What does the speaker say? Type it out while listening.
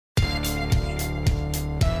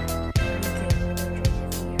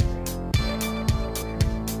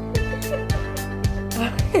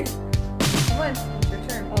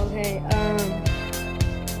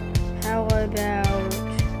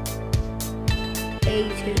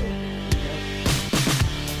A2.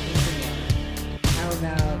 How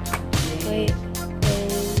about Wait,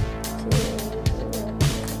 A2.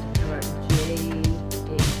 How about J8?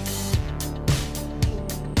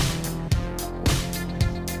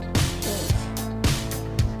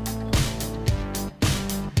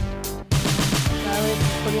 That was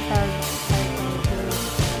 45.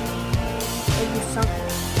 It was something.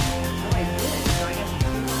 Oh, I did. So I got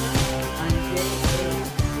on J8.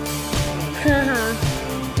 Haha.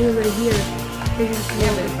 Over here. They're just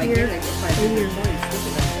Yeah, but if I here. get it, I get 500 here. points. Think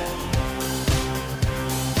about that.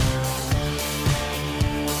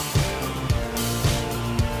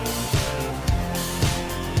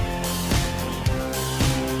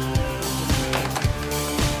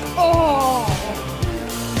 Oh!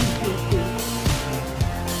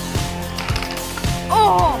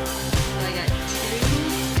 Oh! Well, I got 2.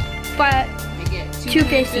 But I get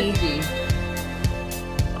 250. 250.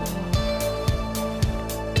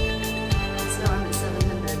 So I'm at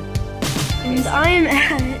 700. and I am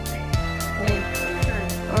at Okay, your turn.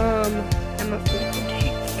 I'm at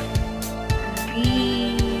 450.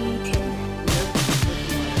 B10.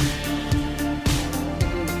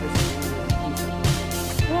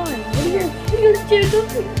 Why? What are you gonna do?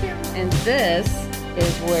 And this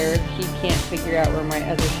is where he can't figure out where my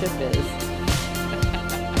other ship is.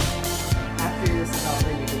 After this is all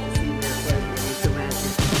over, you get to see where it was. It's so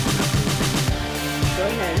magic. Go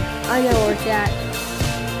ahead. I know where it's at.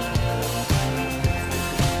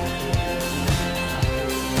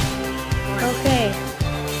 Okay.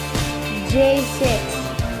 J6.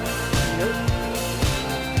 Nope.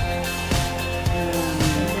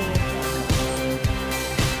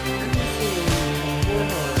 I'm just seeing 4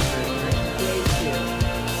 holes. J2.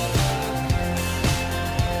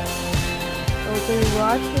 Okay,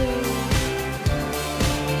 watching.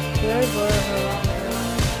 Very bored.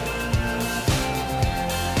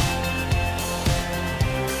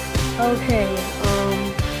 Okay,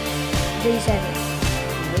 J7.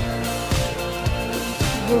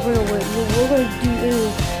 We're gonna win. We're gonna do.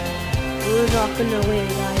 We're not gonna win,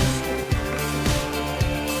 guys.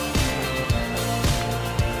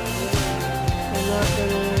 I'm not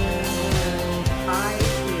gonna win.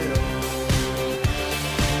 I2.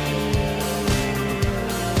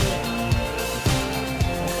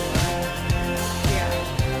 Yeah.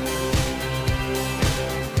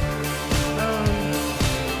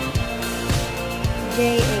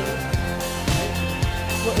 J8.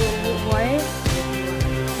 What?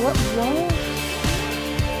 What?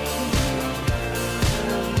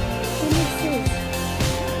 What is this?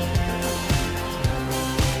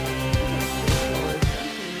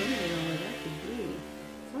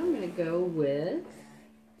 So I'm going to go with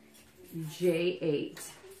J8.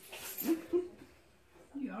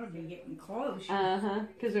 You ought to be getting close. Uh-huh,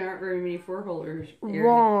 because there aren't very many 4-holders. here.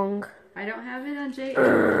 Wrong. I don't have it on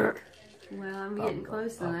J8. Well, I'm getting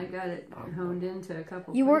close then. I got it honed into a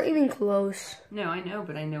couple. You weren't places. even close. No, I know,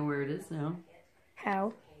 but I know where it is now.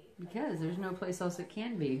 How? Because there's no place else it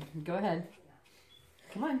can be. Go ahead.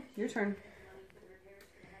 Come on, your turn.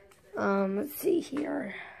 Let's see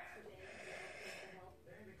here.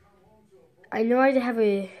 I know I have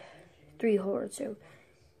a 3-holder, so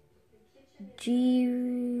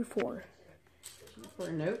G4.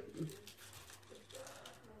 Nope.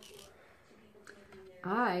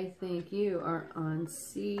 I think you are on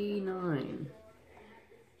C9.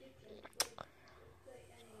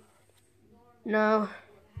 No.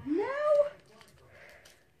 No?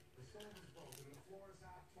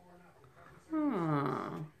 Huh.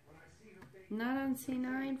 Not on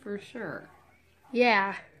C9 for sure.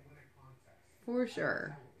 Yeah. For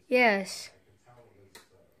sure. Yes.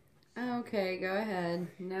 Okay, go ahead.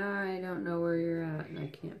 Now I don't know where you're at and I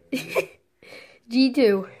can't.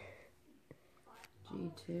 G2.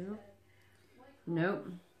 G2. Nope.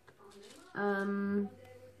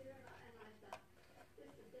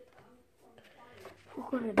 We're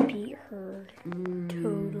gonna beat her.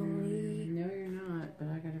 Totally. No, you're not, but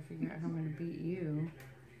I gotta figure out how I'm gonna beat you.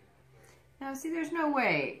 Now, see, there's no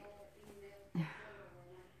way.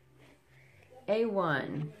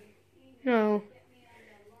 A1. No.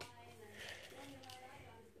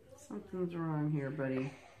 Something's wrong here,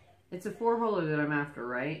 buddy. It's a 4-holder that I'm after,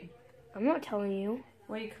 right? I'm not telling you.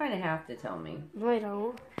 Well, you kind of have to tell me. No, I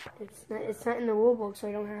don't. It's not in the rule book, so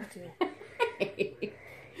I don't have to.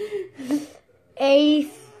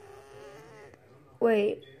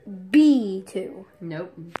 Wait. B2.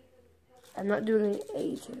 Nope. I'm not doing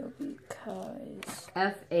A2 because...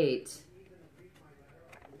 F8.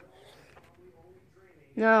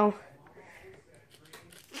 No.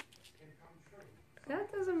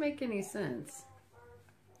 That doesn't make any sense.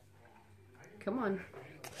 Come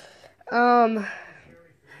on.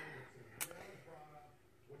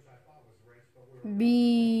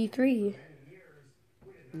 B3.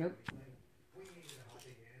 Nope.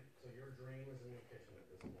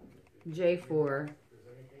 J4.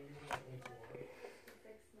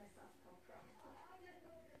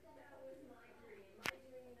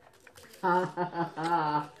 Ha ha ha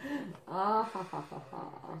ha. Ah ha ha ha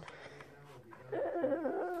ha.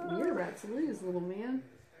 You're about to lose, little man.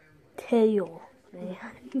 Tail, man.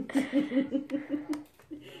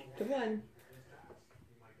 Come on.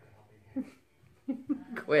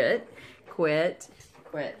 Quit. Quit.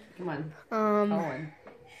 Quit. Come on. Colin.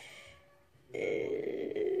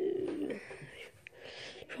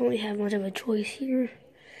 Don't have much of a choice here.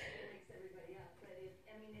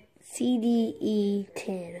 C, D, E,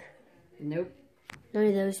 10. Nope. None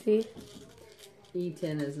of those three.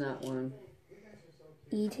 E10 is not one.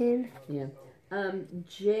 E10? Yeah.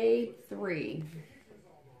 J3.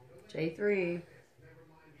 J3.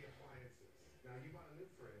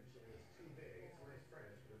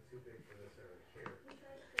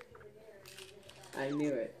 I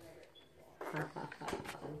knew it.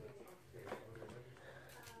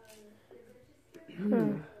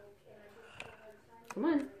 Come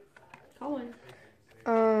on. Colin.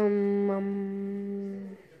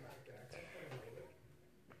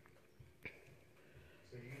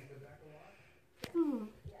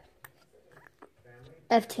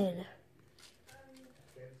 F10.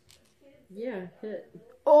 Yeah, hit.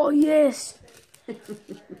 Oh, yes.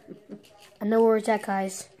 I know where it's at,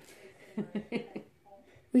 guys.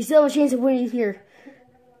 We still have a chance of winning here.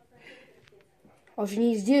 All she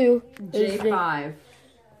needs to do is J5.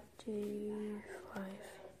 J5.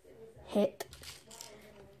 Hit.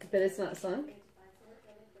 But it's not sunk?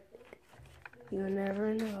 You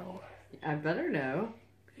never know. I better know.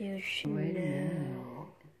 You should Wait a minute. know.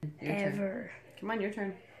 Your turn. Ever. Come on, your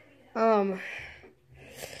turn.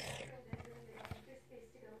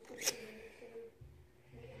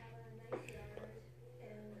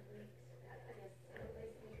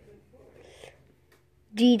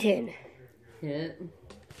 D10. Hit.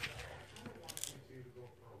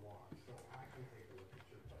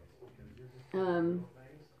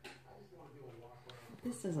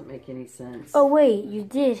 This doesn't make any sense. Oh, wait. You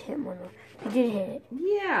did hit one. You did hit it.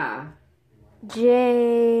 Yeah.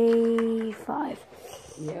 J5.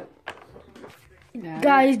 Yep. Now,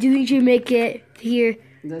 Guys, do you should make it here?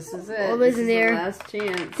 this is it. All This in is there. the last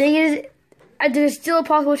chance. Thing is, there's still a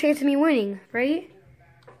possible chance of me winning, right?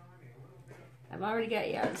 I've already got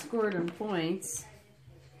you outscored on points.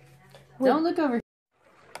 Wait. Don't look over.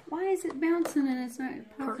 Why is it bouncing and it's not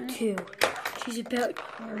Part popping? 2. She's about.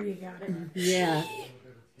 Oh, you got it. Yeah.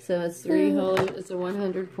 So it's 3 whole. It's a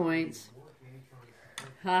 100 points.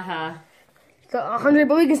 Haha. Got 100,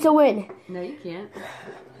 but we can still win. No, you can't.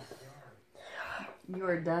 You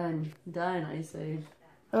are done. Done, I say.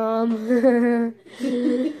 How many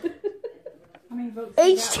votes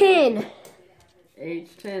you got? H10.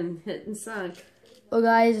 H10 hit and sunk. Well,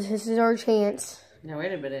 guys, this is our chance. Now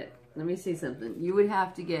wait a minute. Let me see something. You would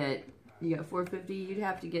have to get. You got 450. You'd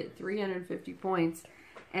have to get 350 points,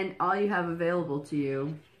 and all you have available to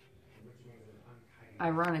you,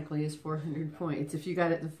 ironically, is 400 points. If you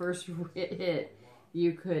got it the first hit,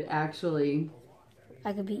 you could actually.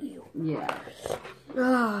 I could beat you. Yeah.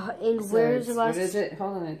 Ah, and So where's the it's- last? What is it?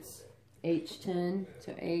 Hold on. It's H10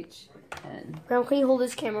 to H10. Graham, can you hold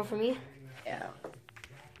this camera for me? Yeah.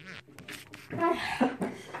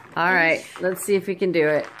 All right. Let's see if we can do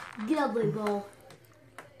it. Get up, big ball.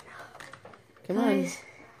 Come on. Guys,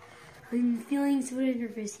 I'm feeling so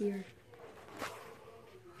nervous here.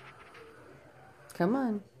 Come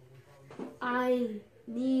on. I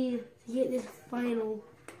need to get this final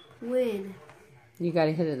win. You got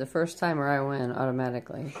to hit it the first time or I win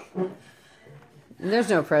automatically. There's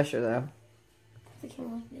no pressure though. I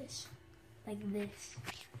can't like this. Like this.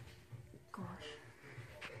 Gosh.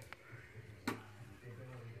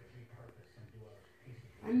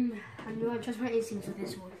 I know I trust my instincts with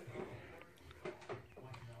this one.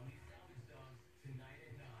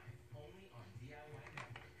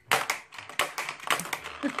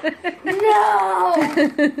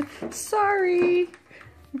 No! Sorry.